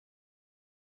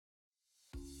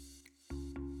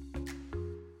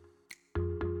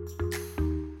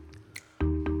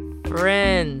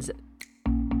Friends,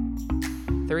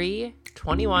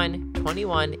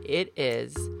 3/21/21, it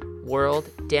is World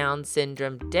Down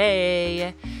Syndrome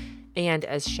Day. And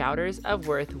as shouters of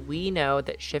worth, we know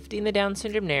that shifting the Down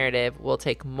syndrome narrative will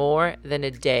take more than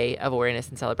a day of awareness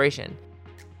and celebration.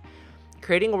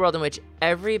 Creating a world in which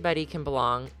everybody can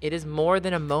belong, it is more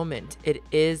than a moment. It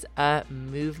is a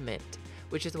movement,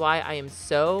 which is why I am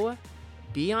so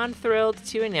beyond thrilled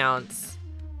to announce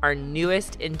our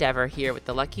newest endeavor here with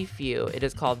the Lucky Few. It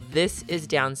is called This is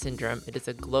Down Syndrome. It is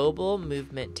a global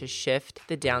movement to shift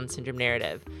the Down syndrome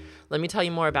narrative. Let me tell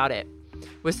you more about it.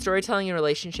 With storytelling and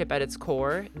relationship at its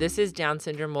core, This is Down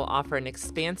Syndrome will offer an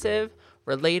expansive,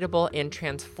 relatable, and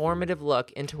transformative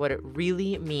look into what it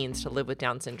really means to live with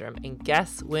Down syndrome. And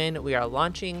guess when we are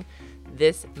launching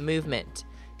this movement?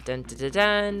 Dun, dun, dun,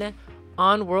 dun.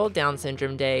 On World Down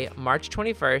Syndrome Day, March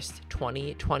 21st,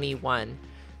 2021.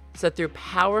 So through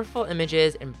powerful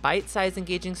images and bite-sized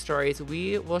engaging stories,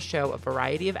 we will show a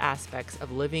variety of aspects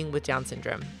of living with Down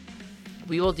syndrome.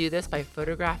 We will do this by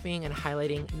photographing and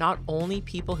highlighting not only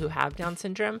people who have Down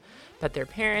syndrome, but their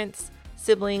parents,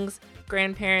 siblings,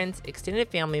 grandparents, extended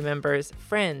family members,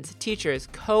 friends, teachers,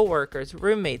 co-workers,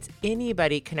 roommates,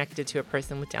 anybody connected to a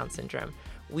person with Down syndrome.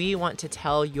 We want to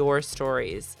tell your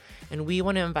stories, and we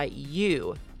want to invite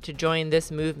you to join this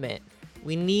movement.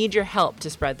 We need your help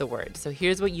to spread the word. So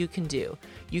here's what you can do.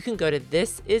 You can go to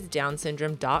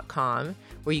thisisdownsyndrome.com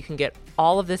where you can get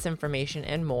all of this information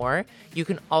and more. You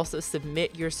can also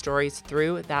submit your stories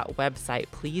through that website.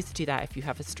 Please do that if you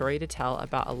have a story to tell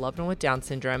about a loved one with Down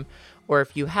syndrome, or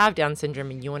if you have Down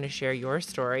syndrome and you want to share your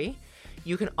story.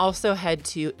 You can also head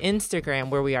to Instagram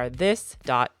where we are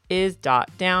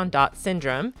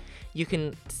this.is.down.syndrome. You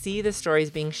can see the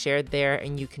stories being shared there,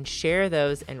 and you can share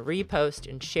those and repost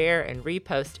and share and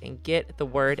repost and get the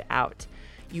word out.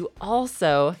 You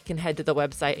also can head to the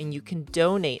website and you can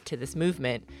donate to this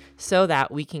movement so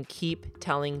that we can keep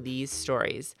telling these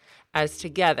stories. As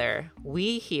together,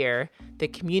 we here, the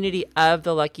community of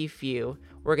the Lucky Few,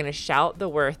 we're going to shout the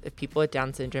worth of people with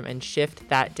Down syndrome and shift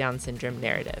that Down syndrome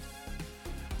narrative.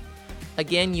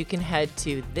 Again, you can head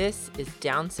to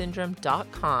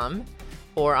thisisdownsyndrome.com,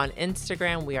 or on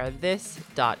Instagram, we are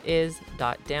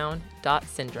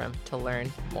this.is.down.syndrome to learn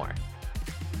more.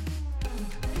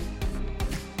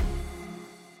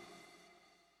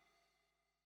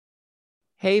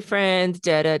 Hey friends,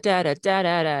 happy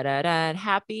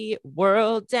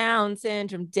World Down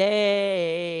Syndrome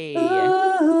Day.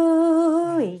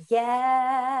 Ooh,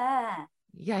 yeah.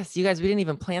 Yes, you guys, we didn't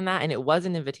even plan that, and it was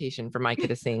an invitation for Micah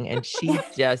to sing, and she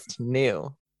just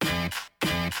knew.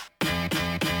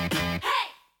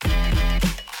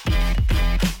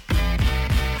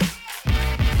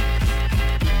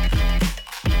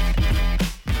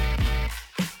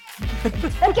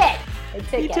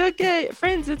 You took it.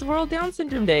 Friends, it's World Down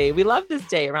Syndrome Day. We love this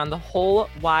day around the whole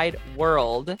wide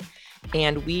world.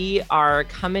 And we are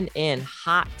coming in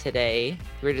hot today.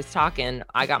 We were just talking.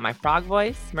 I got my frog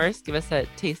voice. Merce, give us a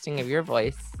tasting of your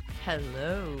voice.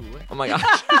 Hello. Oh my gosh.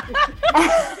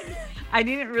 I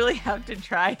didn't really have to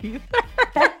try either.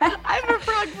 I have a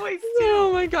frog voice too.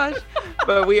 Oh my gosh.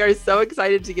 But we are so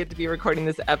excited to get to be recording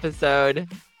this episode.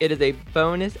 It is a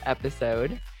bonus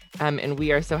episode. And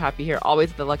we are so happy here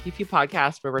always at the Lucky Few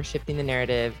podcast, where we're shifting the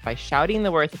narrative by shouting the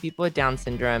worth of people with Down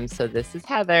syndrome. So this is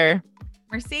Heather,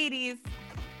 Mercedes,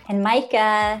 and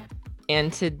Micah.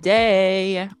 And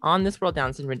today on this World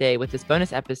Down Syndrome Day, with this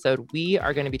bonus episode, we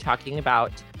are going to be talking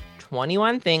about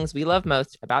 21 things we love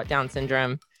most about Down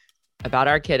syndrome, about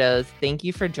our kiddos. Thank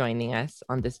you for joining us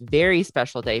on this very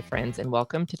special day, friends, and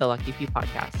welcome to the Lucky Few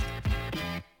podcast.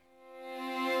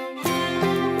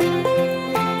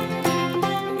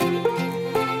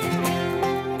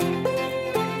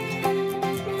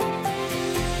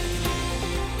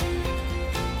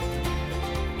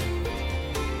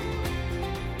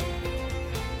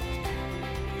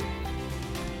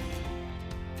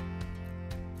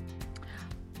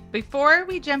 Before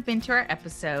we jump into our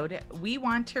episode, we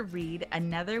want to read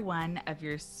another one of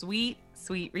your sweet,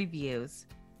 sweet reviews.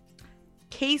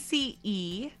 Casey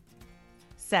E.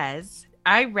 says,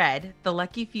 I read the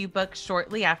Lucky Few book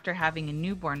shortly after having a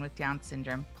newborn with Down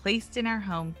syndrome placed in our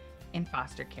home in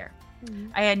foster care.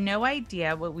 I had no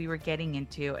idea what we were getting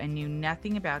into and knew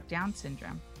nothing about Down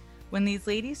syndrome. When these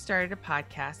ladies started a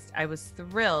podcast, I was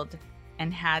thrilled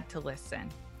and had to listen.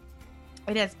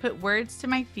 It has put words to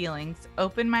my feelings,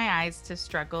 opened my eyes to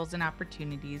struggles and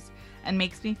opportunities, and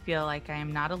makes me feel like I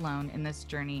am not alone in this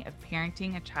journey of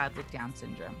parenting a child with Down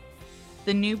syndrome.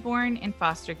 The newborn in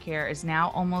foster care is now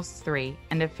almost 3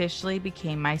 and officially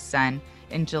became my son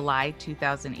in July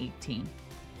 2018.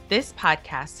 This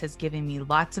podcast has given me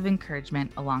lots of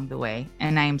encouragement along the way,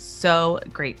 and I am so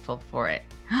grateful for it.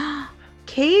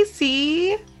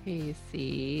 Casey,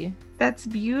 that's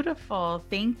beautiful.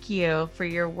 Thank you for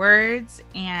your words,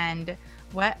 and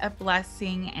what a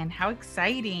blessing, and how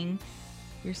exciting.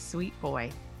 You're a sweet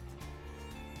boy.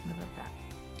 I love that.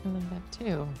 I love that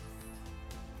too.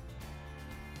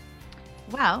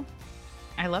 Well,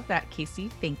 I love that, Casey.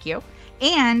 Thank you.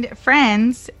 And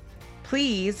friends,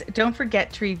 please don't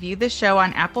forget to review the show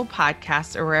on Apple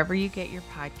Podcasts or wherever you get your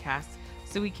podcasts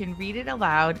so we can read it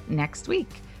aloud next week.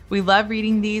 We love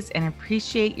reading these and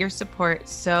appreciate your support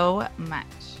so much.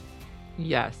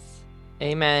 Yes.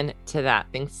 Amen to that.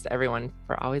 Thanks to everyone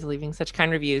for always leaving such kind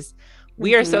reviews.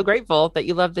 We are so grateful that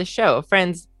you love this show.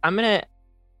 Friends, I'm going to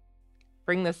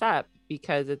bring this up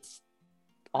because it's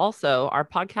also our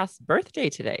podcast's birthday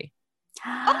today.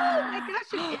 Oh my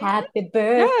gosh. Happy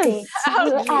birthday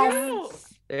to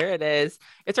us. There it is.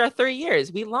 It's our 3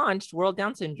 years. We launched World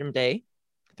Down Syndrome Day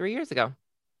 3 years ago,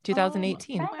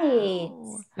 2018. Right.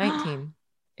 19,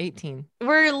 18,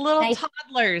 We're little Nice.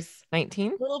 toddlers,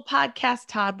 19. little podcast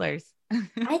toddlers. I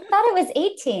thought it was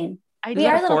 18. I We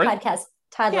are that little fourth? podcast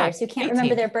toddlers who can't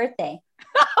remember 18. their birthday.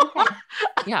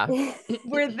 Yeah.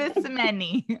 We're this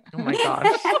many. Oh my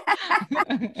gosh.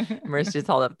 Merce just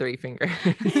held up 3 fingers.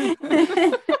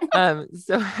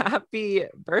 So happy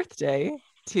birthday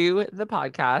to the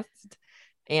podcast.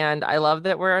 And I love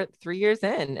that we're 3 years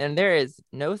in and there is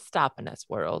no stopping us,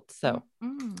 world. So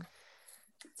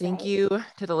thank you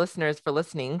to the listeners for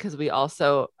listening. Cause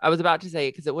I was about to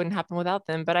say, cause it wouldn't happen without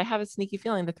them, but I have a sneaky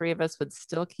feeling the 3 of us would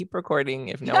still keep recording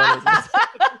if no one was listening.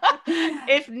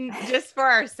 If just for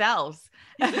ourselves.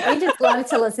 We just love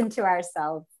to listen to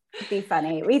ourselves be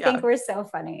funny. We think we're so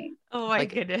funny. Oh my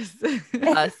Like, goodness.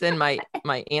 Us and my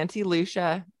Auntie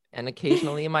Lucia and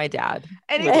occasionally my dad.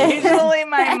 And occasionally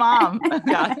my mom.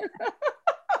 Yeah.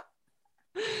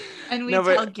 And we No,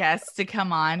 but- tell guests to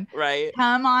come on. Right.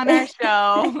 Come on our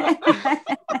show.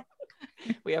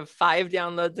 We have 5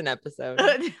 downloads an episode.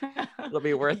 It'll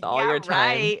be worth all your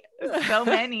time. Right. So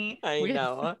many. I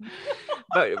know.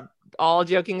 But all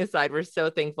joking aside, we're so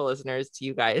thankful listeners to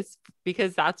you guys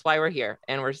because that's why we're here.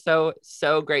 And we're so,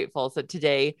 so grateful. So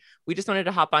today we just wanted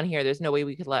to hop on here. There's no way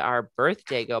we could let our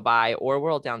birthday go by or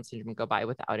World Down Syndrome go by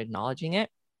without acknowledging it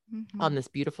on this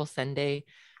beautiful Sunday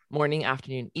morning,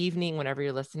 afternoon, evening, whenever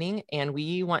you're listening. And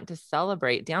we want to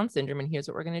celebrate Down syndrome. And here's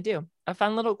what we're going to do. A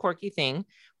fun little quirky thing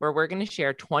where we're going to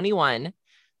share 21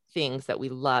 things that we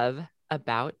love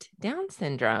about Down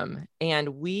syndrome. And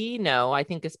we know, I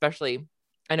think, especially,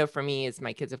 I know for me, as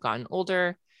my kids have gotten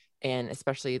older, and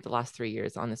especially the last 3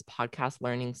 years on this podcast,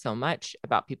 learning so much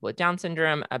about people with Down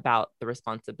syndrome, about the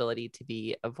responsibility to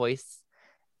be a voice,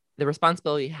 the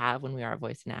responsibility we have when we are a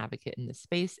voice and advocate in this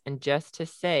space. And just to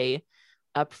say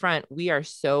up front, we are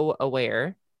so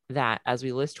aware that as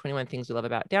we list 21 things we love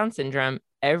about Down syndrome,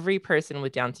 every person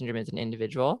with Down syndrome is an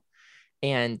individual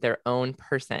and their own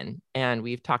person. And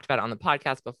we've talked about it on the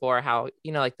podcast before, how,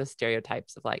 like the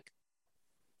stereotypes of like,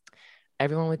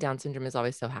 everyone with Down syndrome is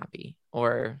always so happy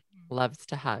or loves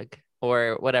to hug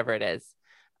or whatever it is.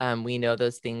 We know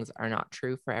those things are not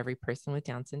true for every person with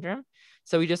Down syndrome.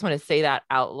 So we just want to say that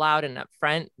out loud and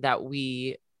upfront, that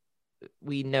we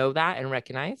know that and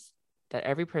recognize that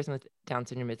every person with Down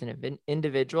syndrome is an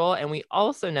individual. And we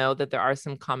also know that there are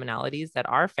some commonalities that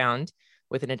are found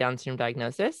within a Down syndrome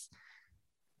diagnosis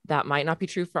that might not be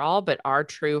true for all, but are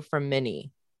true for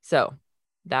many. So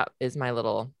that is my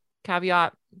little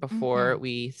caveat before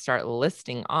we start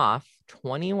listing off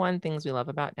 21 things we love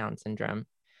about Down syndrome.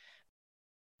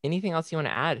 Anything else you want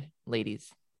to add,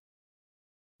 ladies?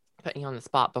 Putting you on the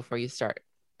spot before you start.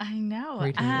 I know.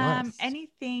 Reading the list.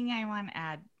 Anything I want to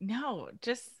add? No,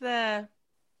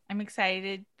 I'm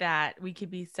excited that we could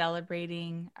be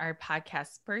celebrating our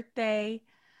podcast's birthday,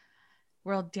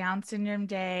 World Down Syndrome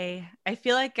Day. I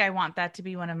feel like I want that to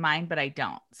be one of mine, but I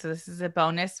don't. So this is a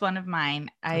bonus one of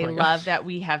mine. I love that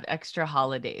we have extra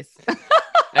holidays.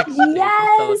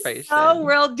 Yes. Celebration. Oh,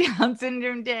 World Down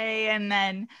Syndrome Day, and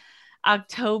then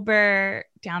October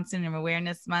Down Syndrome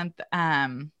Awareness Month.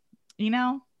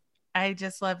 I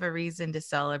just love a reason to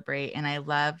celebrate, and I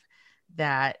love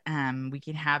that we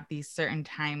can have these certain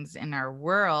times in our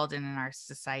world and in our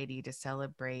society to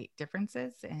celebrate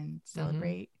differences and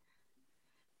celebrate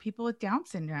people with Down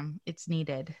syndrome. It's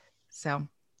needed. So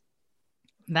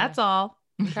that's all.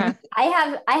 Okay.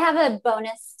 I have a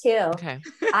bonus too. Okay.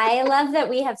 I love that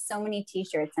we have so many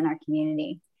t-shirts in our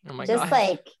community. Oh my Just gosh.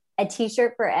 like a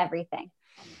t-shirt for everything.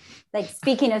 Like,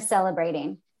 speaking of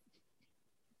celebrating,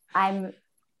 I'm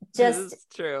This just is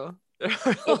true.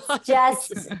 It's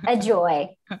just a joy.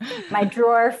 My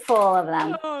drawer full of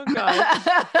them. Oh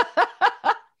gosh.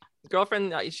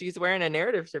 Girlfriend, she's wearing a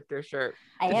narrative shifter shirt.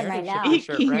 I am right now.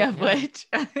 Speaking of which.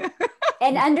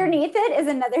 And underneath it is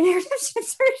another narrative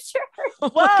shifter shirt.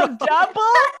 Whoa,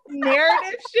 double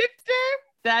narrative shifter?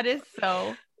 That is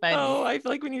so funny. Oh, I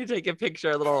feel like we need to take a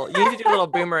picture, you need to do a little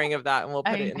boomerang of that, and we'll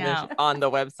put it on the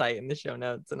website, in the show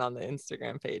notes, and on the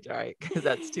Instagram page. All right, because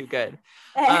that's too good.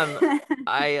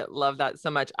 I love that so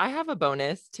much. I have a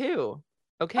bonus too.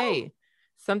 Okay,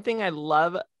 something I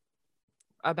love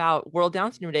about World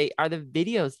Down Syndrome Day are the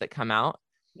videos that come out.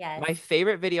 Yes. My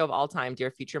favorite video of all time, dear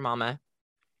future mama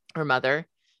or mother.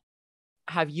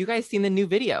 Have you guys seen the new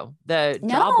video? The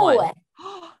job one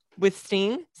with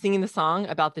Sting singing the song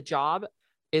about the job.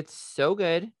 It's so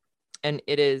good. And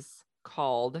it is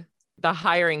called The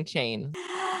Hiring Chain.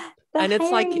 And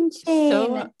it's like,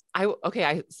 so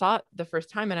I saw it the first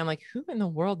time and I'm like, who in the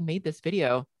world made this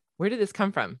video? Where did this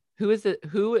come from? Who is it?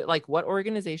 What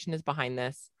organization is behind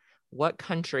this? What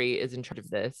country is in charge of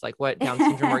this? Like what Down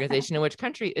syndrome organization in which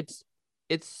country? It's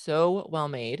so well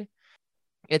made.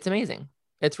 It's amazing.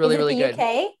 It's really, really good.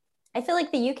 UK? I feel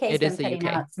like the UK has been putting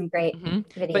out some great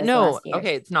videos. But no,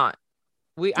 okay, it's not.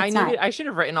 I should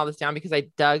have written all this down because I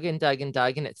dug and dug and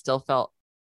dug and it still felt,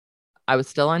 I was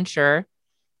still unsure.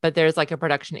 But there's like a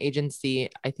production agency,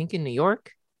 I think in New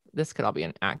York. This could all be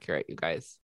inaccurate, you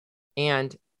guys.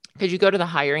 And could you go to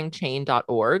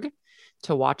thehiringchain.org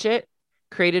to watch it?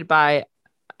 Created by,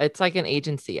 it's like an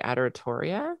agency,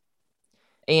 Adotoria.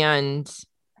 And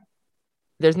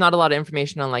there's not a lot of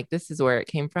information on like, this is where it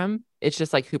came from. It's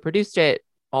just like who produced it,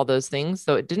 all those things.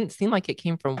 So it didn't seem like it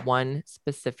came from one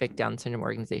specific Down syndrome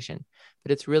organization,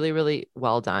 but it's really, really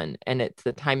well done. And it's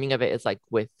the timing of it is like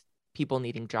with people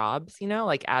needing jobs,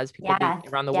 like as people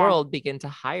around the world begin to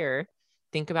hire,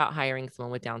 think about hiring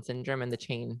someone with Down syndrome and the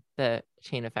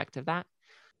chain effect of that.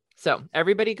 So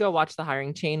everybody go watch The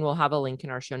Hiring Chain. We'll have a link in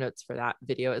our show notes for that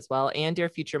video as well. And Dear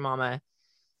Future Mama,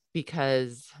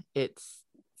 because it's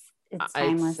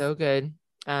so good.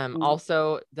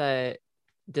 Also the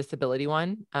disability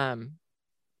one.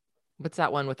 What's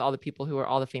that one with all the people who are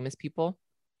all the famous people?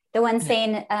 The one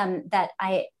saying that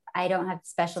I don't have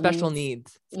special needs. Special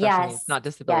needs, not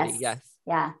disability. Yes.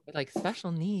 Yeah. But like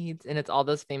special needs. And it's all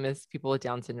those famous people with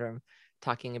Down syndrome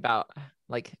talking about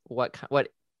like what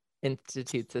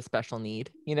institutes a special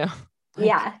need,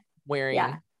 like wearing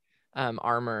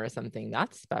armor or something.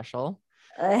 That's special.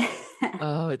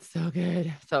 Oh, it's so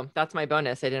good. So that's my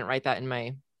bonus. I didn't write that in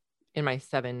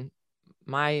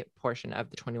my portion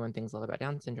of the 21 things I love about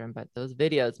Down syndrome, but those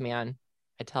videos, man,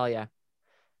 I tell you.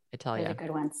 Those are good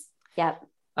ones. Yep.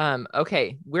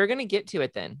 Okay, we're gonna get to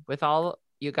it then. With all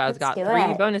you guys got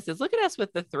 3 bonuses. Look at us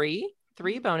with the three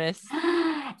bonus.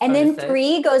 And then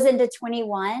 3 goes into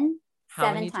 21. How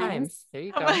 7 many times? There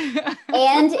you go.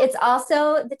 And it's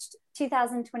also the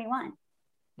 2021.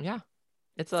 Yeah.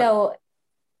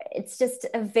 It's just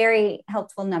a very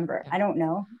helpful number. I don't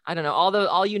know.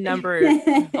 All you number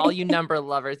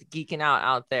lovers geeking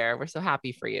out there. We're so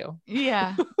happy for you.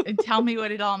 Yeah. And tell me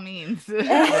what it all means. Help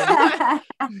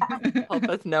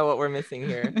us know what we're missing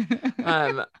here.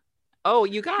 Oh,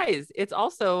 you guys, it's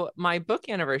also my book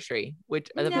anniversary, which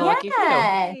The Lucky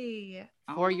Few.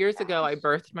 4 years ago, I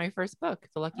birthed my first book,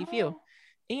 The Lucky Few.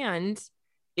 And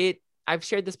I've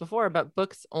shared this before, but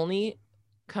books only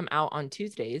come out on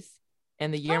Tuesdays.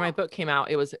 And the year my book came out,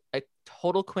 it was a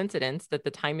total coincidence that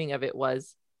the timing of it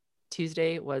was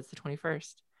Tuesday was the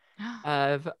 21st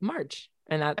of March.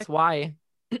 And that's why.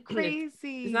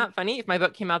 Crazy. Isn't that funny? If my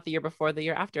book came out the year before, the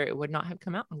year after, it would not have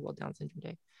come out on World Down Syndrome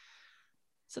Day.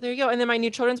 So there you go. And then my new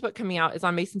children's book coming out is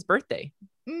on Mason's birthday.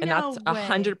 And that's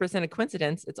 100% a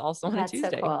coincidence. It's also on a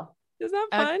Tuesday. So cool. Isn't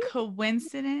that fun? A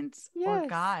coincidence or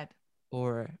God?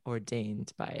 Or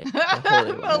ordained by the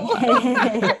Holy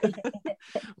One.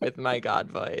 With my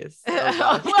God voice.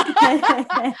 Oh,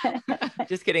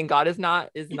 just kidding. God is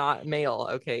not male.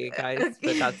 Okay, guys,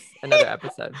 but that's another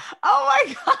episode. Oh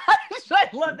my gosh. I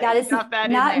love that. God is not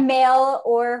male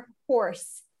or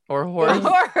horse. Or horse.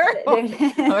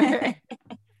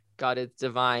 God is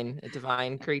divine, a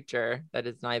divine creature that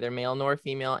is neither male nor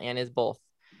female and is both.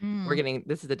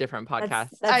 This is a different podcast.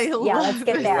 Let's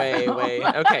get there. Way.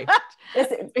 Okay.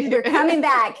 We're coming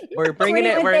back. We're bringing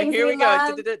it. Here we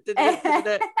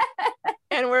go.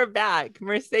 And we're back.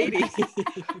 Mercedes.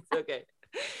 Okay.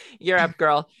 You're up,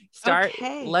 girl. Start.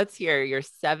 Okay. Let's hear your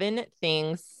 7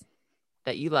 things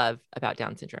that you love about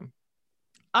Down syndrome.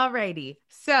 Alrighty.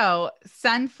 So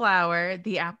Sunflower,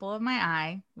 the apple of my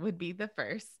eye, would be the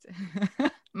first.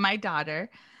 My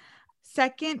daughter.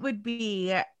 Second would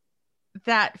be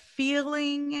that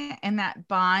feeling and that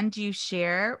bond you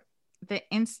share the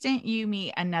instant you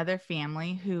meet another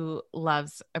family who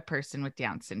loves a person with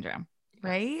Down syndrome,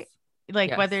 right?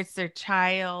 Like whether it's their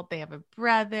child, they have a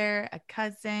brother, a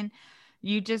cousin,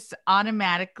 you just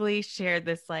automatically share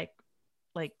this like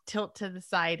tilt to the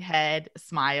side head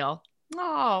smile.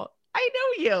 Oh, I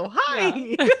know you. Hi.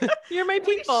 Yeah. You're my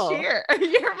people.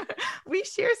 We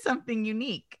share something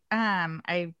unique.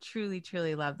 I truly,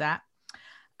 truly love that.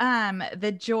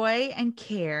 The joy and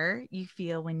care you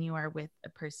feel when you are with a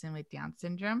person with Down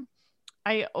syndrome,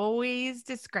 I always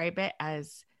describe it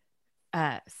as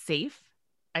safe.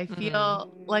 I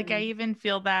feel like I even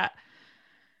feel that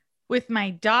with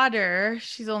my daughter.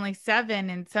 She's only 7,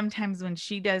 and sometimes when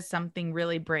she does something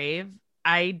really brave,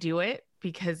 I do it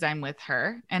because I'm with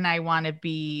her and I want to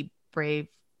be brave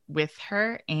with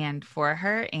her and for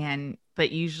her,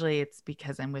 but usually it's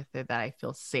because I'm with her that I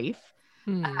feel safe.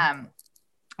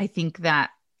 I think that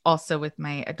also with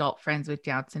my adult friends with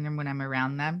Down syndrome, when I'm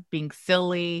around them, being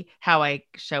silly, how I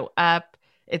show up,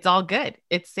 it's all good.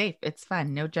 It's safe. It's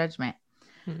fun. No judgment.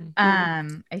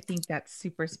 I think that's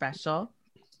super special.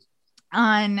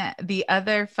 On the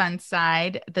other fun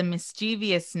side, the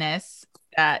mischievousness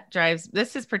that drives,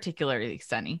 this is particularly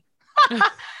Sunny.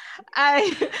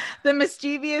 The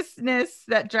mischievousness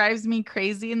that drives me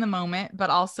crazy in the moment, but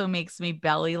also makes me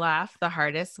belly laugh the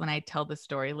hardest when I tell the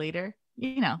story later,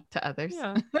 to others.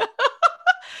 Yeah.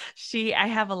 I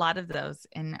have a lot of those.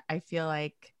 And I feel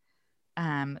like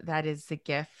that is the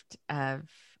gift of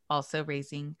also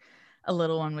raising a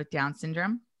little one with Down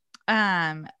syndrome.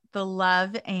 The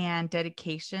love and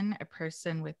dedication a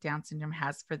person with Down syndrome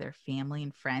has for their family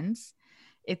and friends.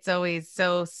 It's always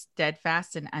so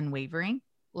steadfast and unwavering.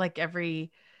 Like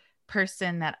every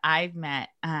person that I've met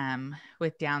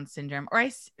with Down syndrome, or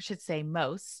I should say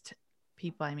most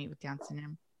people I meet with Down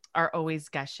syndrome, are always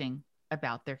gushing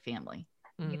about their family.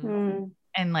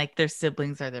 And like their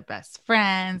siblings are their best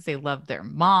friends. They love their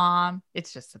mom.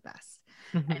 It's just the best.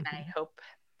 And I hope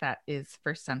that is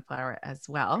for Sunflower as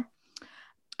well.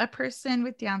 A person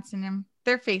with Down syndrome,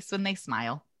 their face when they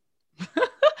smile.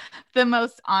 The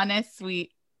most honest,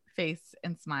 sweet face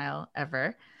and smile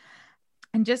ever.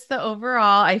 And just the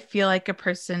overall, I feel like a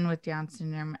person with Down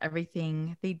syndrome,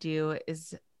 everything they do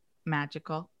is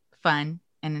magical, fun,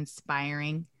 and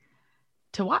inspiring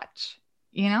to watch.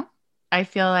 I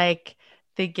feel like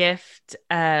the gift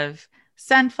of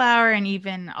Sunflower and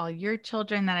even all your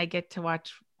children that I get to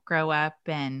watch grow up,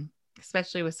 and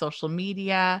especially with social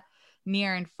media,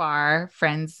 near and far,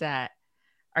 friends that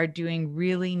are doing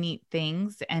really neat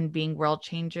things and being world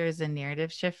changers and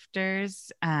narrative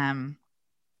shifters,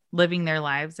 living their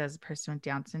lives as a person with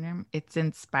Down syndrome. It's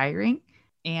inspiring,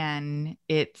 and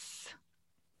it's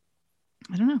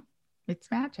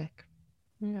magic.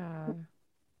 Yeah.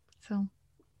 So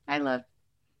I love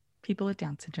people with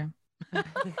Down syndrome.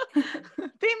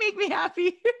 They make me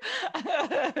happy.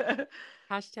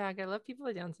 Hashtag I love people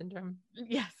with Down syndrome.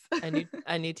 Yes. A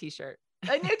new t-shirt.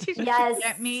 A new t-shirt. Yes.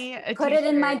 Get me a Put t-shirt. it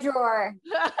in my drawer.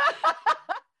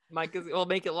 Mike will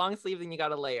make it long sleeve, then you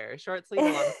got a layer. Short sleeve,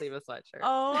 a long sleeve, a sweatshirt.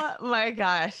 Oh my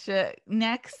gosh.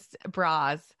 Next,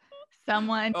 bras.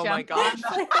 Someone Oh my jump gosh.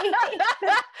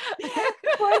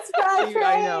 What's bra I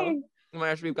train? know. Oh my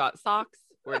gosh, we've got socks.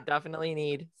 We definitely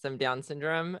need some Down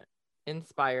syndrome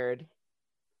inspired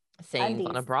sayings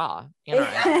on a bra. And our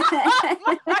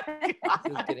this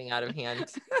is getting out of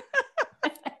hand.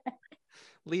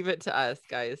 Leave it to us,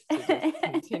 guys, to just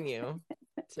continue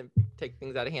to take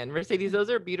things out of hand. Mercedes, those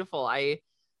are beautiful. I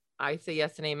say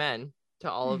yes and amen to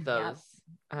all of those.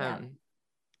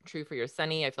 True for your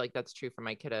Sunny. I feel like that's true for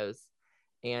my kiddos.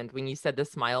 And when you said the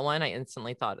smile one, I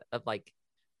instantly thought of like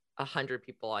 100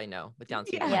 people I know with Down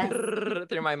syndrome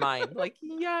through my mind. Like,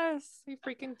 yes, are you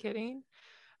freaking kidding?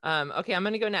 Okay, I'm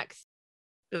gonna go next.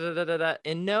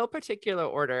 In no particular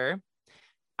order.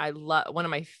 I love, one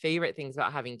of my favorite things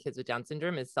about having kids with Down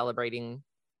syndrome is celebrating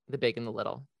the big and the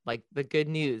little, like the good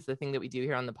news, the thing that we do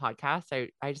here on the podcast.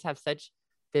 I just have such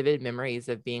vivid memories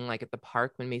of being like at the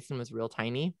park when Mason was real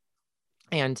tiny,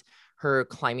 and her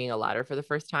climbing a ladder for the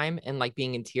first time and like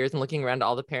being in tears and looking around to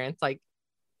all the parents like,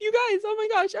 you guys, oh my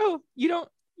gosh, oh, you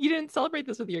didn't celebrate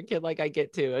this with your kid like I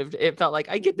get to. It felt like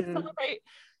I get to celebrate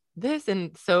this.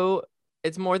 And so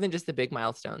it's more than just the big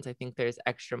milestones. I think there's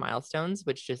extra milestones,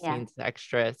 which just means the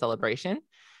extra celebration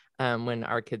when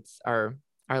our kids are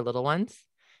our little ones.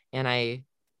 And I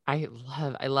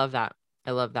love that.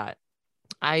 I love that.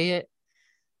 I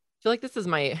feel like this is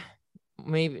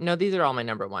these are all my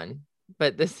number one,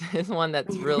 but this is one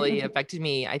that's really affected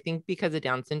me. I think because of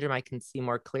Down syndrome, I can see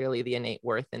more clearly the innate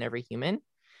worth in every human.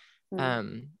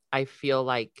 I feel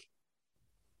like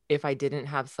if I didn't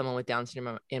have someone with Down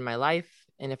syndrome in my life,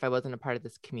 and if I wasn't a part of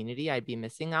this community, I'd be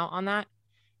missing out on that.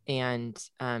 And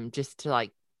just to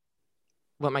like,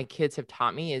 what my kids have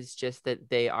taught me is just that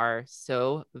they are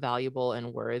so valuable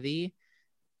and worthy,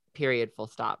 period, full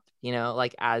stop, you know,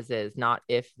 like as is, not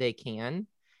if they can.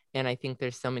 And I think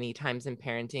there's so many times in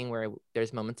parenting where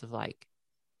there's moments of like,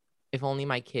 if only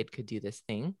my kid could do this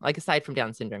thing, like aside from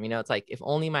Down syndrome, you know, it's like, if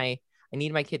only I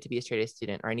need my kid to be a straight A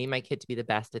student, or I need my kid to be the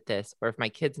best at this, or if my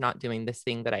kid's not doing this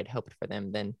thing that I'd hoped for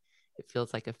them, then it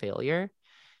feels like a failure.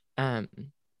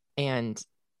 And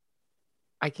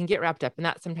I can get wrapped up in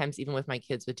that sometimes, even with my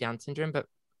kids with Down syndrome,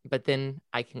 but then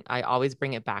I always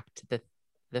bring it back to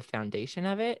the foundation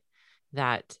of it,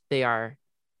 that they are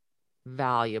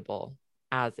valuable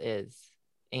as is.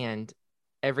 And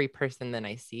every person that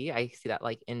I see that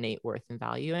like innate worth and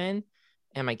value in,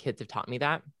 and my kids have taught me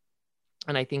that.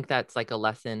 And I think that's like a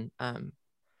lesson.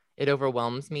 It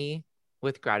overwhelms me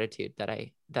with gratitude that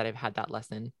I've had that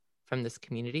lesson from this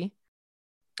community.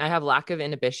 I have lack of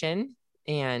inhibition,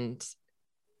 and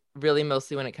really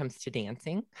mostly when it comes to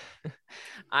dancing.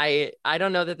 I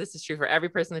don't know that this is true for every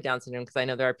person with Down syndrome, because I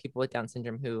know there are people with Down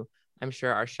syndrome who I'm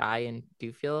sure are shy and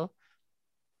do feel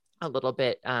a little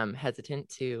bit hesitant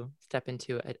to step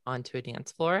onto a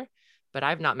dance floor, but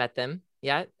I've not met them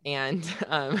yet. And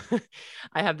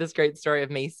I have this great story of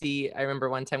Macy. I remember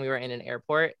one time we were in an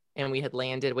airport and we had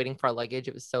landed waiting for our luggage.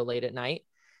 It was so late at night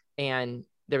and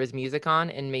there was music on,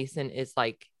 and Mason is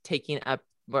like taking up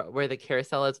where the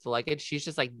carousel is, the luggage. She's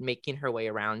just like making her way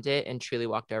around it, and truly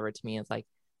walked over to me and was like,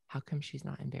 how come she's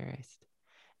not embarrassed?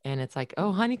 And it's like,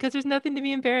 oh, honey, because there's nothing to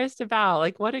be embarrassed about.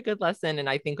 Like, what a good lesson. And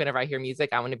I think whenever I hear music,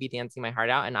 I want to be dancing my heart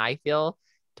out, and I feel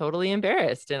totally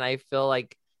embarrassed, and I feel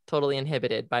like totally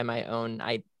inhibited by my own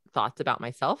thoughts about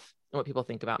myself and what people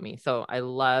think about me. So I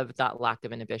love that lack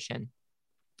of inhibition.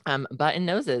 Button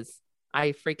noses.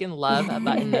 I freaking love a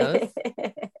button nose.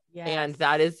 Yes. And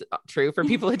that is true for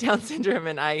people with Down syndrome.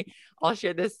 And I'll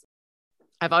share this.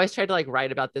 I've always tried to like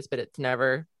write about this, but it's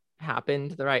never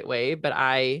happened the right way. But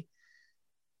I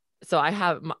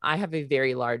have a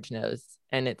very large nose,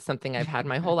 and it's something I've had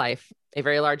my whole life, a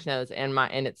very large nose. And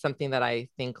it's something that I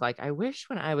think like, I wish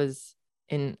when I was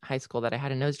in high school that I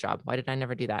had a nose job. Why did I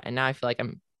never do that? And now I feel like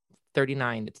I'm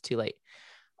 39. It's too late.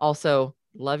 Also,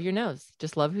 love your nose.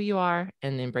 Just love who you are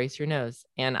and embrace your nose.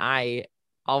 And I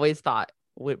always thought,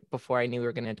 before I knew we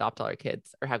were going to adopt all our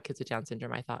kids or have kids with Down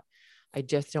syndrome, I thought, I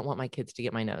just don't want my kids to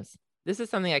get my nose. This is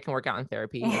something I can work out in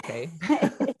therapy. Okay.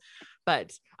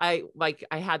 But I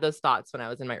had those thoughts when I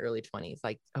was in my early 20s,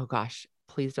 like, oh gosh,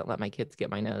 please don't let my kids get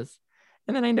my nose.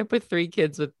 And then I end up with 3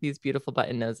 kids with these beautiful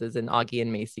button noses, and Augie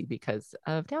and Macy because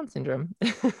of Down syndrome.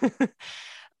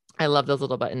 I love those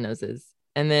little button noses.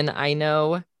 And then I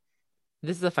know,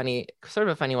 this is sort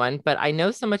of a funny one, but I know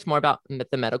so much more about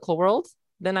the medical world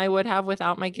than I would have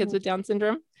without my kids with Down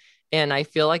syndrome. And I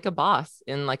feel like a boss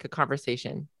in like a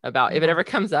conversation about if it ever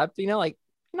comes up, you know, like,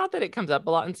 not that it comes up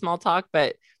a lot in small talk,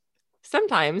 but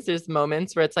sometimes there's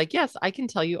moments where it's like, yes, I can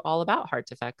tell you all about heart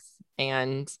defects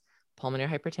and pulmonary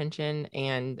hypertension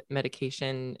and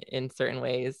medication in certain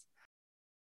ways.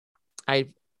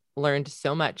 I've learned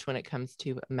so much when it comes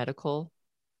to the medical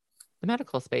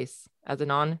space as a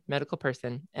non-medical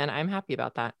person, and I'm happy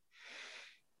about that.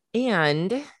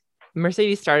 And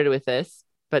Mercedes started with this,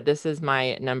 but this is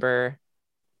my number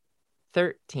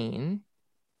 13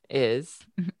 is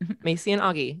Macy and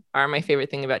Augie are my favorite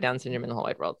thing about Down syndrome in the whole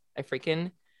wide world. I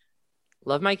freaking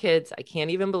love my kids. I can't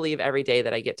even believe every day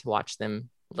that I get to watch them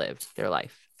live their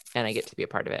life and I get to be a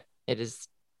part of it. It is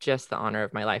just the honor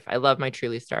of my life. I love my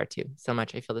Truly Star too so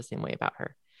much. I feel the same way about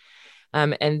her.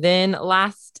 And then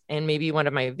last, and maybe one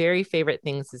of my very favorite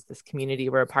things, is this community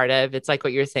we're a part of. It's like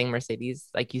what you're saying, Mercedes,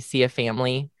 like you see a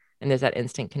family and there's that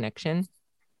instant connection.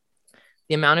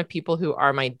 The amount of people who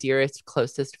are my dearest,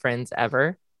 closest friends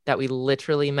ever that we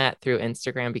literally met through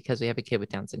Instagram because we have a kid with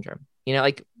Down syndrome, you know,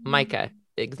 like Micah,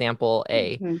 example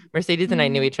A. Mercedes and I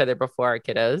knew each other before our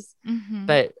kiddos,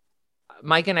 but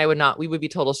Micah and I we would be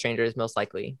total strangers most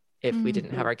likely if we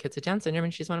didn't have our kids with Down syndrome.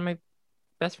 And she's one of my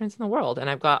best friends in the world. And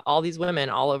I've got all these women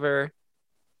all over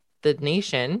the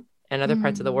nation and other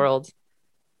parts of the world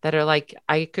that are like,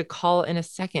 I could call in a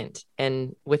second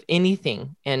and with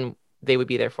anything, and they would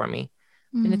be there for me.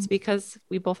 And it's because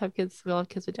we both have kids. We all have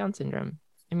kids with Down syndrome.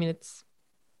 I mean, it's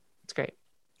great.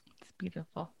 It's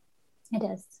beautiful. It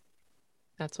is.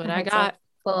 That's what I got.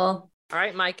 Cool. All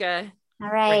right, Micah. All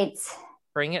right.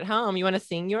 Bring it home. You want to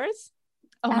sing yours?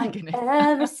 Oh my goodness.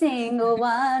 Every single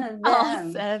one of them.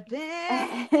 All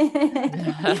 7.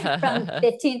 From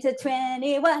 15 to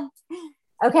 21.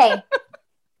 Okay.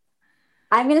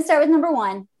 I'm going to start with number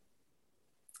 1.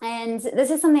 And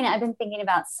this is something I've been thinking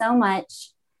about so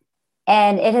much.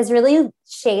 And it has really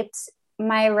shaped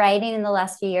my writing in the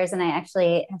last few years. And I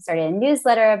actually have started a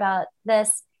newsletter about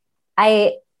this.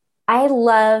 I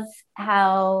love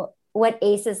how what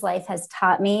Ace's life has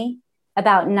taught me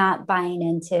about not buying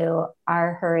into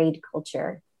our hurried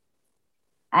culture.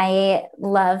 I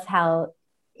love how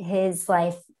his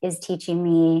life is teaching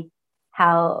me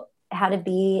how to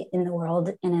be in the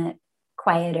world in a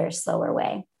quieter, slower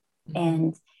way.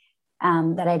 And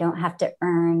that I don't have to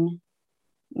earn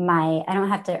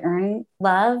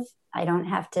love. I don't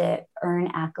have to earn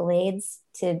accolades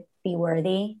to be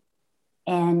worthy,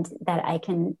 and that I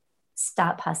can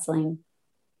stop hustling.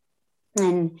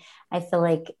 And I feel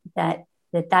like that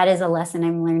is a lesson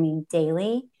I'm learning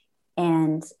daily,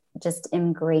 and just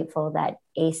am grateful that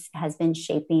Ace has been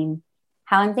shaping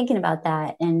how I'm thinking about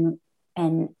that, and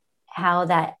how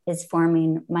that is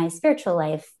forming my spiritual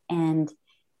life and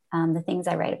the things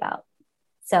I write about.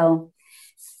 So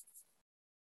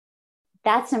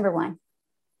that's number one.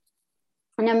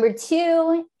 Number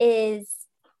two is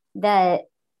the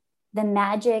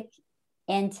magic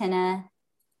antenna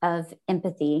of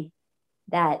empathy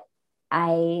that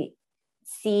I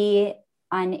see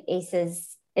on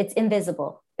Ace's. It's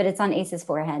invisible, but it's on Ace's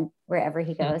forehead wherever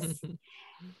he goes.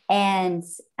 And,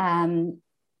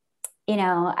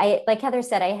 I, like Heather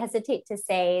said, I hesitate to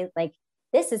say like,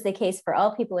 this is the case for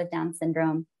all people with Down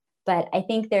syndrome, but I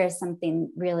think there is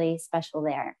something really special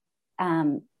there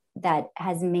that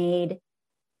has made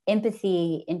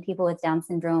empathy in people with Down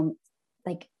syndrome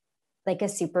like a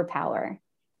superpower.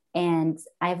 And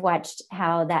I've watched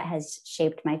how that has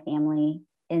shaped my family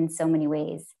in so many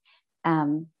ways.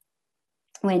 When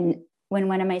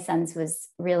one of my sons was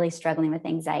really struggling with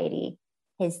anxiety,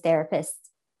 his therapist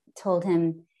told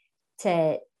him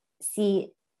to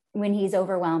see, when he's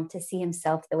overwhelmed, to see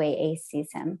himself the way Ace sees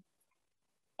him.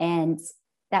 And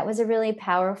that was a really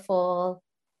powerful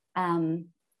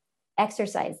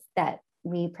exercise that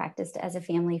we practiced as a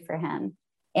family for him.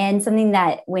 And something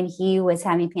that when he was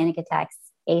having panic attacks,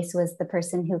 Ace was the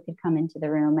person who could come into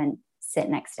the room and sit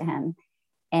next to him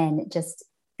and just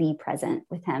be present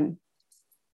with him.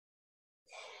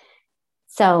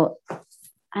 So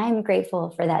I'm grateful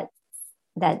for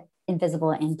that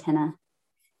invisible antenna.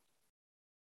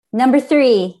 Number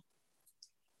 3,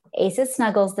 Ace's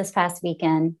snuggles this past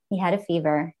weekend. He had a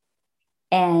fever,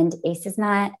 and Ace is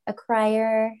not a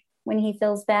crier when he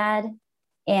feels bad.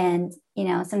 And,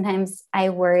 sometimes I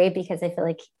worry because I feel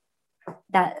like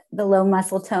that the low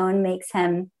muscle tone makes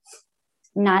him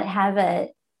not have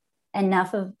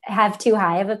too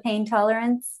high of a pain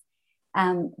tolerance.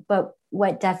 But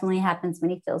what definitely happens when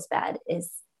he feels bad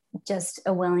is just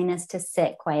a willingness to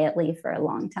sit quietly for a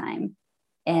long time,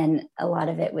 and a lot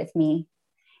of it with me.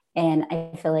 And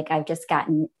I feel like I've just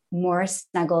gotten more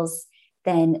snuggles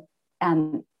than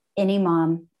any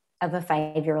mom of a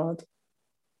 5-year-old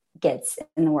gets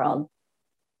in the world.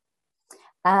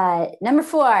 Number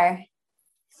 4,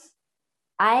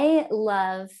 I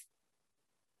love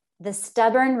the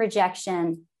stubborn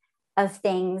rejection of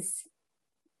things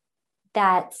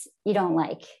that you don't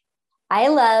like. I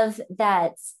love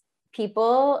that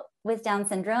people with Down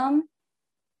syndrome,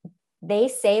 they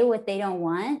say what they don't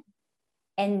want,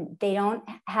 and they don't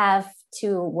have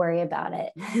to worry about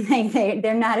it.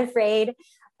 They're not afraid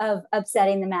of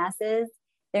upsetting the masses.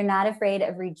 They're not afraid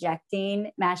of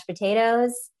rejecting mashed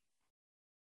potatoes.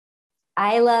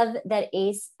 I love that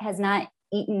Ace has not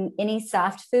eaten any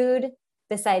soft food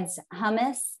besides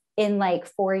hummus in like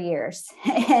 4 years.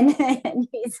 and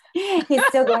he's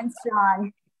still going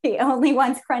strong. He only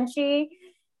wants crunchy,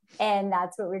 and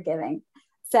that's what we're giving.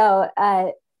 So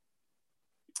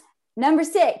number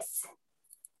 6.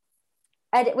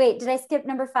 Wait, did I skip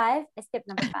number 5? I skipped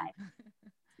number 5.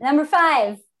 Number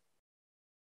 5.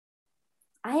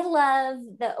 I love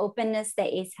the openness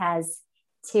that Ace has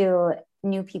to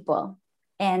new people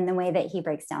and the way that he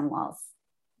breaks down walls.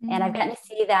 Mm-hmm. And I've gotten to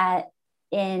see that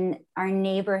in our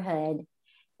neighborhood.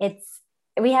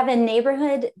 We have a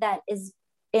neighborhood that is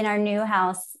in our new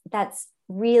house that's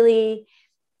really,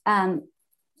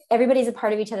 everybody's a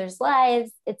part of each other's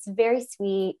lives. It's very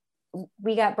sweet.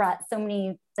 We got brought so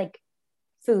many like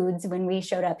foods when we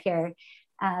showed up here.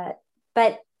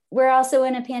 But we're also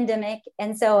in a pandemic.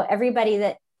 And so everybody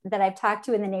that I've talked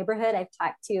to in the neighborhood, I've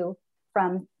talked to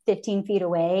from 15 feet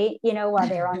away, while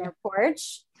they're on their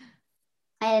porch.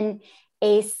 And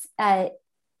Ace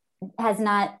has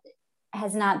not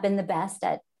been the best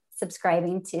at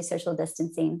subscribing to social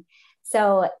distancing.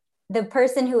 So the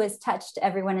person who has touched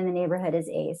everyone in the neighborhood is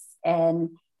Ace. And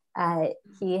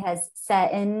he has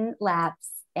sat in laps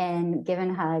and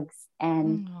given hugs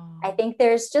And I think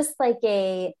there's just like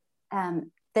the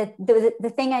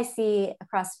thing I see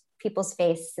across people's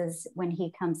faces when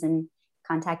he comes in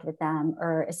contact with them,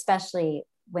 or especially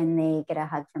when they get a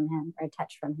hug from him or a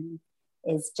touch from him,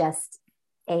 is just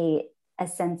a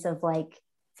sense of like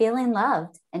feeling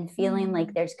loved and feeling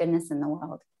like there's goodness in the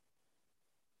world.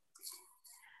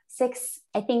 6,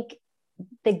 I think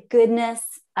the goodness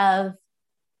of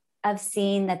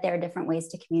seeing that there are different ways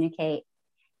to communicate.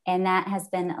 And that has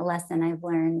been a lesson I've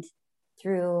learned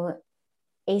through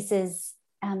Ace's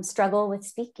struggle with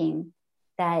speaking,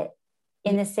 that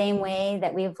in the same way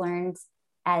that we've learned,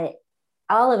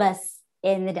 all of us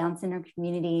in the Down syndrome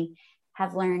community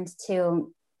have learned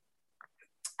to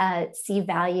see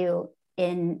value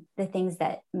in the things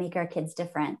that make our kids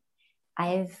different.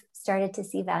 I've started to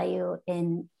see value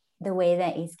in the way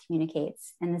that Ace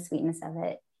communicates and the sweetness of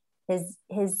it.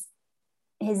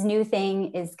 His new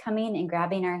thing is coming and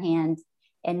grabbing our hand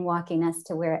and walking us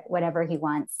to whatever he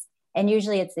wants. And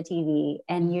usually it's the TV.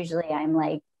 And usually I'm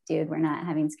like, dude, we're not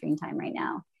having screen time right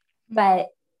now. But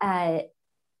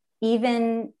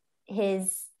even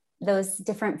those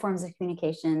different forms of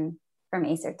communication from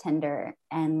Ace are tender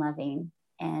and loving.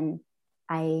 And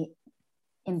I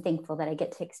am thankful that I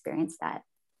get to experience that.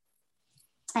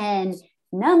 And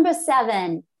number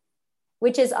 7,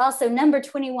 which is also number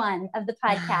 21 of the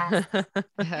podcast.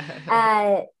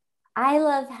 I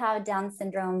love how Down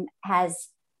syndrome has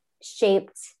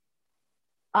shaped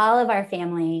all of our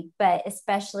family, but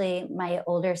especially my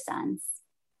older sons.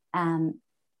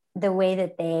 The way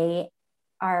that they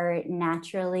are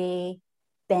naturally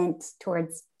bent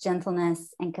towards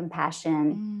gentleness and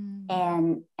compassion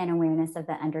and an awareness of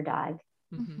the underdog.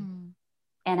 And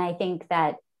I think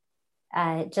that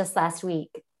just last week,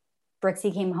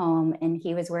 Brooksy came home and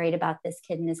he was worried about this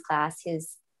kid in his class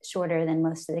who's shorter than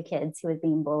most of the kids, who was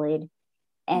being bullied.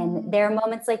 And there are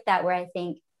moments like that where I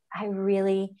think I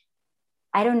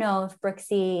don't know if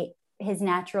Brooksy, his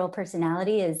natural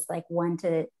personality is like one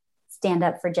to stand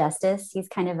up for justice. He's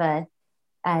kind of a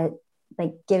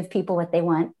like give people what they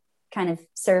want kind of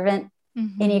servant,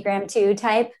 Enneagram 2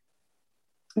 type.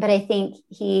 But I think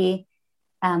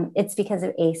it's because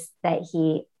of Ace that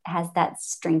he has that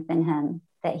strength in him,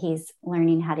 that he's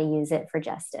learning how to use it for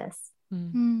justice.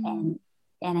 And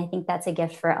I think that's a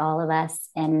gift for all of us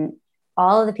and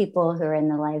all of the people who are in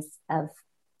the lives of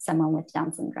someone with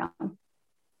Down syndrome.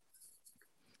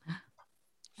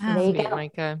 So there you go,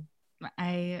 Micah.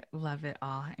 I love it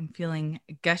all. I'm feeling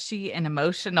gushy and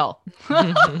emotional.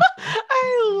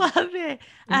 I love it.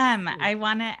 I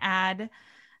want to add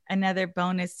another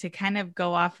bonus to kind of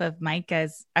go off of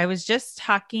Micah's. I was just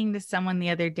talking to someone the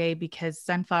other day because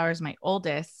Sunflower is my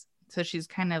oldest. So she's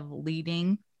kind of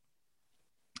leading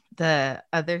the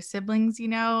other siblings,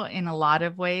 in a lot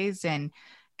of ways, and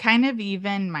kind of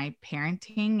even my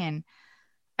parenting. And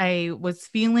I was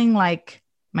feeling like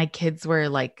my kids were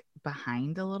like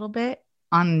behind a little bit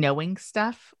on knowing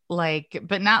stuff,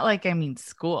 but not like, I mean,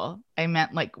 school. I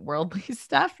meant like worldly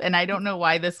stuff. And I don't know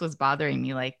why this was bothering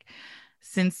me. Like,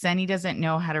 since Sunny doesn't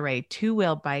know how to ride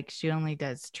 2-wheel bikes, she only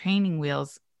does training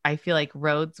wheels. I feel like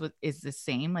Rhodes is the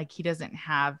same. Like, he doesn't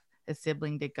have a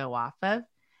sibling to go off of.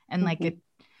 And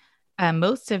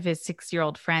most of his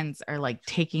 6-year-old friends are like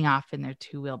taking off in their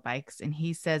 2-wheel bikes. And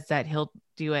he says that he'll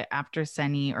do it after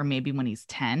Sunny, or maybe when he's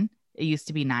 10. It used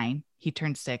to be 9. He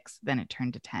turned 6, then it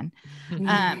turned to 10.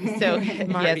 So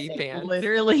yes,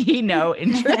 literally no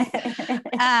interest.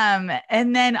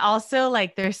 And then also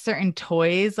like there's certain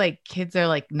toys like kids are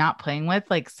like not playing with,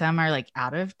 like some are like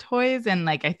out of toys. And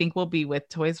like, I think we'll be with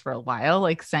toys for a while.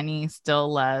 Like Sunny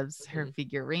still loves her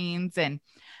figurines. And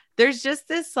there's just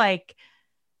this like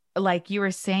you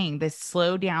were saying, this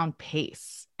slow down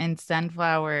pace, and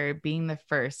Sunflower being the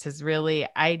first has really,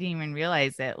 I didn't even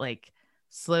realize it, like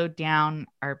slowed down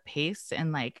our pace.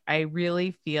 And like, I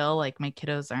really feel like my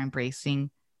kiddos are embracing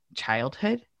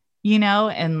childhood,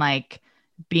 and like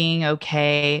being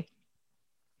okay.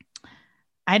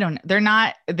 I don't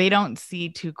know. They don't see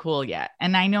too cool yet.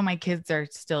 And I know my kids are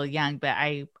still young, but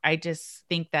I just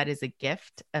think that is a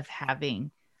gift of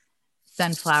having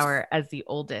Sunflower as the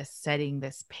oldest, setting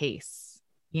this pace,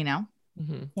 Yeah.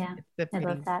 It's a I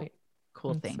love that.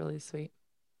 cool thing. It's really sweet.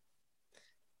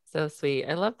 So sweet.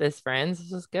 I love this, friends.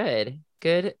 This is good.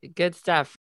 Good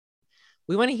stuff.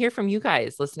 We want to hear from you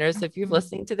guys, listeners. So if you're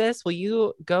listening to this, will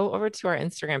you go over to our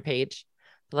Instagram page,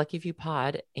 The Lucky Few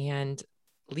Pod, and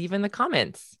leave in the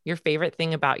comments your favorite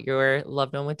thing about your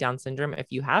loved one with Down syndrome. If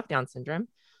you have Down syndrome,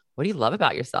 what do you love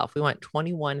about yourself? We want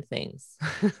 21 things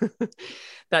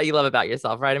that you love about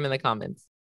yourself. Write them in the comments.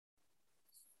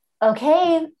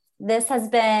 Okay. This has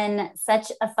been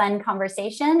such a fun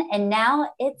conversation. And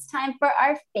now it's time for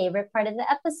our favorite part of the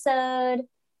episode.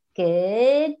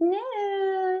 Good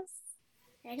news.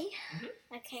 Ready?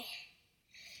 Okay.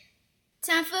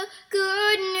 Time for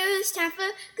good news, time for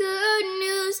good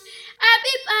news.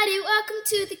 Everybody, welcome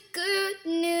to the good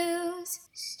news.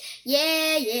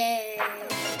 Yeah, yeah.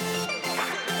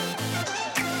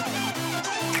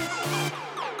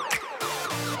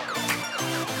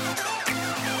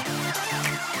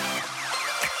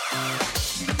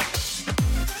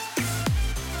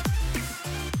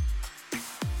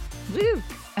 Woo!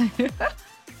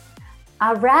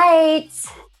 All right.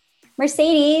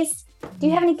 Mercedes, do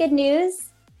you have any good news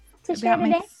to share About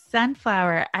today? my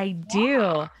sunflower. I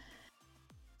do.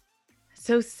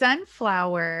 So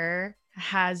sunflower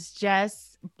has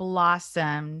just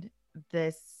blossomed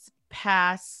this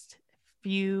past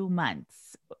few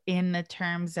months in the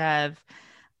terms of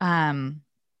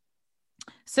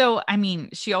so I mean,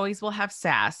 she always will have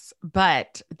sass,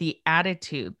 but the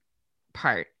attitude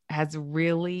part has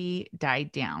really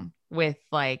died down with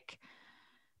like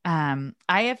I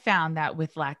have found that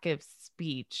with lack of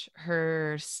speech,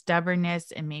 her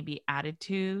stubbornness and maybe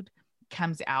attitude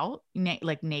comes out,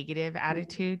 like negative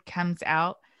attitude comes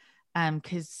out.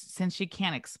 Because since she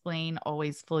can't explain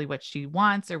always fully what she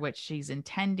wants or what she's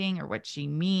intending or what she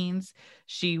means,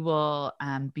 she will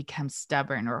become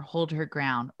stubborn or hold her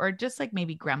ground or just like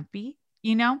maybe grumpy,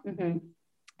 Mm-hmm.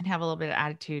 and have a little bit of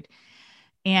attitude.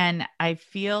 And I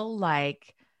feel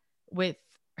like with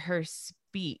her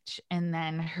speech and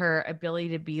then her ability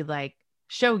to be like,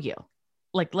 show you,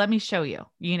 like, let me show you,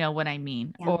 you know what I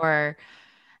mean? Yeah. Or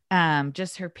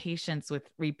just her patience with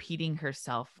repeating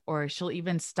herself, or she'll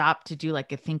even stop to do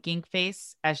like a thinking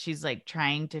face as she's like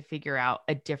trying to figure out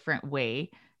a different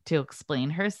way to explain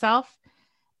herself.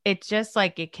 It just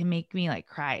like, it can make me like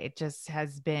cry. It just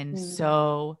has been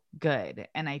so good.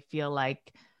 And I feel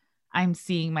like I'm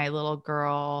seeing my little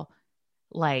girl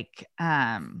like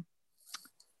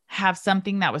have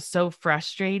something that was so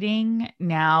frustrating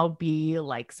now be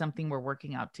like something we're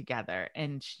working out together.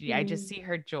 And I just see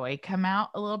her joy come out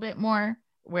a little bit more,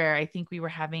 where I think we were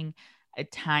having a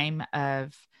time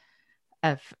of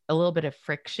a little bit of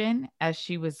friction as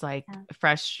she was like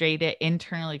frustrated,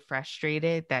 internally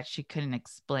frustrated that she couldn't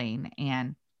explain.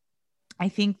 And I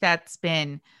think that's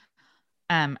been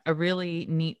a really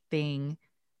neat thing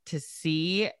to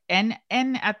see, and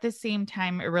at the same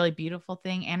time a really beautiful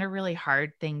thing and a really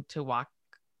hard thing to walk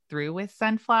through with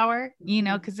sunflower,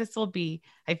 because this will be,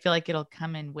 I feel like it'll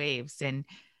come in waves, and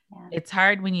it's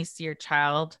hard when you see your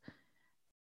child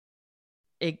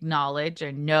acknowledge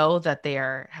or know that they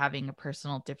are having a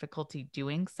personal difficulty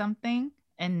doing something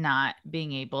and not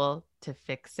being able to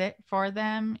fix it for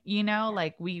them,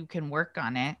 like we can work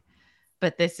on it,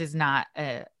 but this is not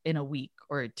in a week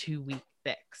or a 2-week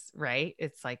fix, right?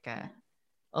 It's like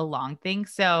a long thing.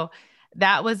 So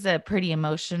that was a pretty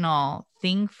emotional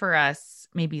thing for us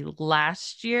maybe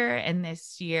last year. And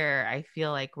this year, I feel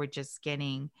like we're just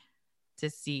getting to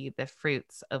see the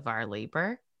fruits of our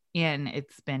labor. And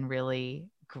it's been really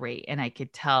great. And I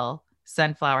could tell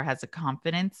Sunflower has a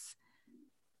confidence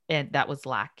and that was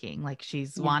lacking. Like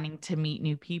she's wanting to meet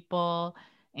new people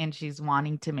and she's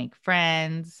wanting to make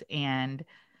friends, and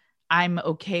I'm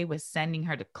okay with sending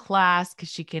her to class because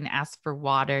she can ask for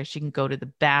water. She can go to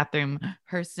the bathroom.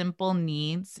 Her simple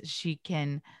needs she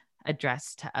can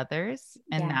address to others.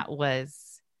 And that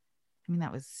was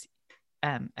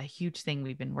a huge thing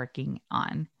we've been working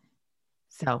on.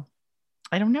 So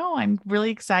I don't know. I'm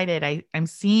really excited. I'm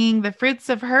seeing the fruits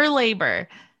of her labor,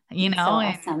 So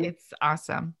awesome. And it's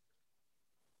awesome.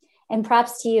 And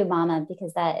props to you, Mama,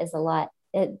 because that is a lot.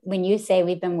 When you say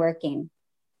we've been working,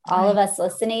 all of us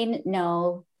listening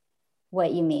know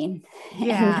what you mean.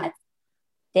 Yeah. And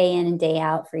day in and day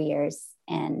out for years.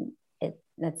 And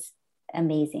that's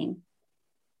amazing.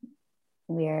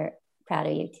 We're proud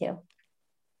of you too.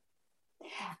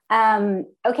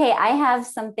 Okay. I have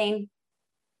something.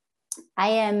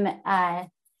 I'm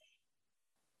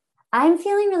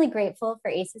feeling really grateful for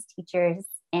Ace's teachers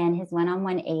and his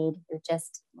one-on-one aide who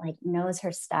just like knows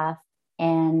her stuff,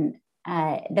 and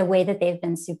the way that they've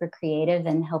been super creative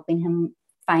in helping him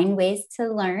find ways to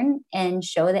learn and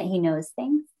show that he knows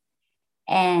things.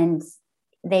 And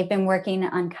they've been working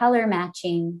on color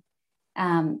matching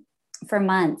for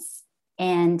months.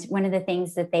 And one of the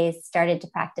things that they started to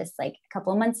practice like a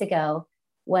couple of months ago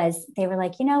was they were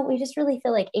like, we just really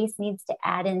feel like Ace needs to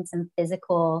add in some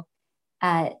physical,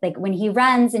 like when he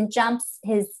runs and jumps,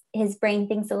 his brain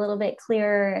thinks a little bit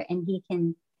clearer and he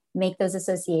can make those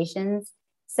associations.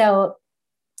 So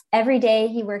every day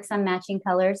he works on matching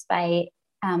colors by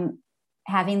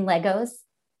having Legos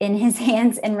in his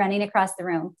hands and running across the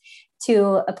room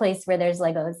to a place where there's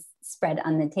Legos spread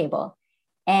on the table.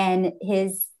 And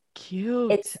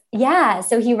cute.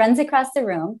 So he runs across the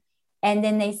room, and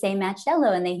then they say match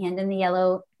yellow, and they hand him the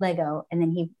yellow Lego, and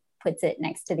then he puts it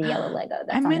next to the yellow Lego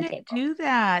that's on the table. I'm going to do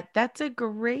that. That's a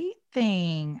great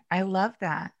thing. I love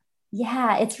that.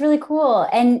 Yeah, it's really cool.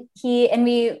 And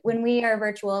when we are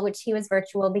virtual, which he was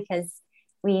virtual because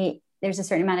there's a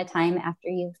certain amount of time after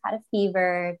you've had a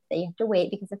fever that you have to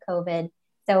wait because of COVID.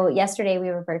 So yesterday we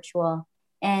were virtual,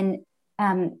 and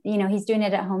he's doing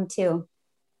it at home too.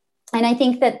 And I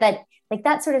think that like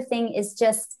that sort of thing is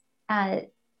just, I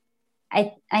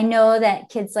know that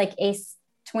kids like Ace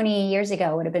 20 years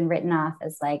ago would have been written off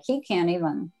as like, he can't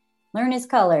even learn his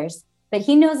colors, but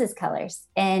he knows his colors,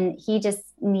 and he just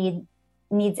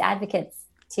needs advocates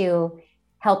to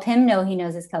help him know he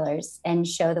knows his colors and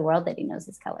show the world that he knows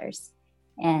his colors.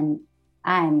 And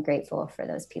I'm grateful for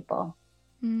those people.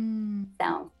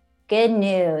 So good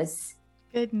news.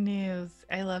 Good news.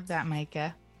 I love that,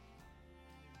 Micah.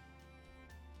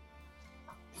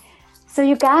 So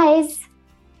you guys,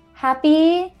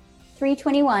 happy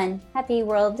 3/21. Happy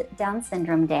World Down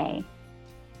Syndrome Day.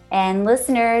 And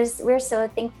listeners, we're so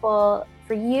thankful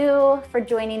for you for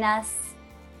joining us.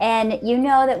 And you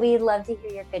know that we love to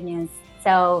hear your good news.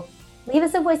 So leave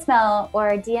us a voicemail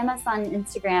or DM us on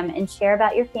Instagram and share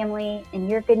about your family and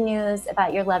your good news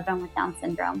about your loved one with Down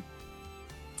syndrome.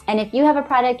 And if you have a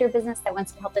product or business that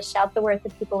wants to help us shout the worth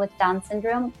of people with Down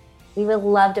syndrome, we would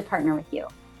love to partner with you.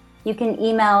 You can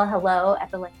email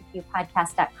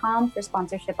hello@theluckyfewpodcast.com for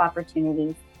sponsorship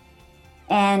opportunities.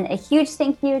 And a huge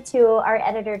thank you to our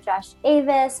editor, Josh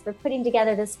Avis, for putting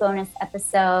together this bonus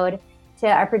episode, to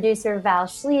our producer, Val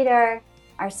Schleter,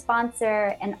 our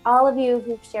sponsor, and all of you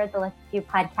who've shared the Lucky Few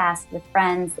podcast with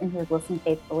friends and who've listened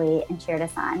faithfully and cheered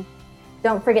us on.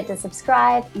 Don't forget to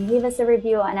subscribe and leave us a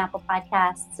review on Apple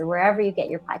Podcasts or wherever you get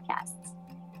your podcasts.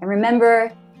 And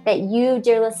remember that you,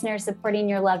 dear listeners, supporting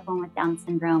your loved one with Down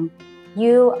syndrome,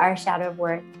 you are a shadow of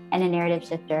worth and a narrative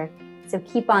shifter. So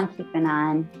keep on keeping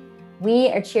on.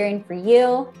 We are cheering for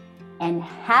you. And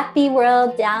happy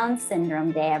World Down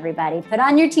Syndrome Day, everybody. Put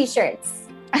on your t-shirts.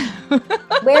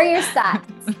 Wear your socks.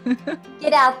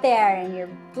 Get out there in your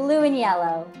blue and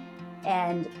yellow.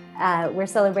 And we're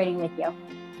celebrating with you.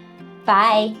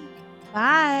 Bye.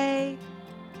 Bye.